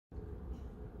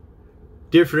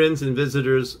Dear friends and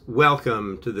visitors,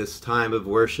 welcome to this time of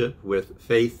worship with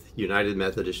Faith United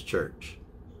Methodist Church.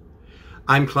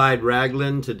 I'm Clyde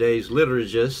Ragland, today's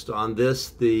liturgist on this,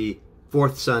 the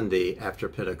fourth Sunday after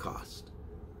Pentecost.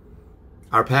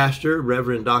 Our pastor,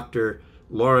 Reverend Dr.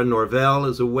 Laura Norvell,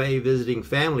 is away visiting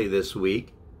family this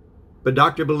week, but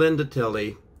Dr. Belinda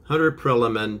Tilley, Hunter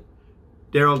Prilliman,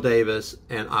 Daryl Davis,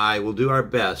 and I will do our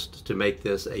best to make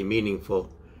this a meaningful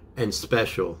and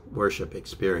special worship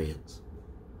experience.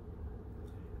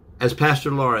 As Pastor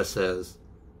Laura says,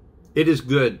 it is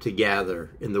good to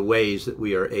gather in the ways that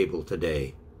we are able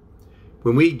today.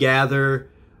 When we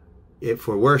gather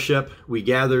for worship, we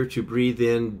gather to breathe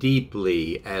in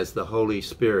deeply as the Holy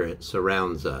Spirit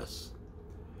surrounds us.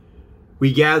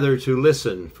 We gather to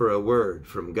listen for a word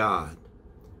from God.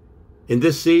 In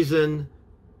this season,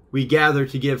 we gather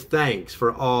to give thanks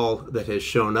for all that has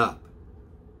shown up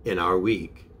in our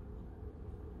week.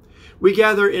 We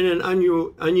gather in an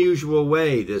unusual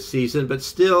way this season, but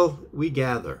still we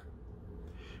gather.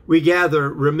 We gather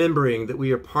remembering that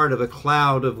we are part of a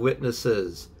cloud of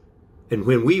witnesses. And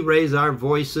when we raise our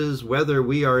voices, whether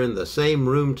we are in the same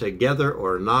room together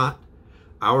or not,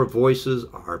 our voices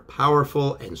are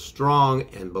powerful and strong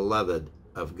and beloved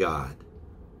of God.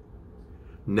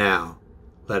 Now,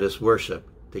 let us worship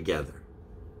together.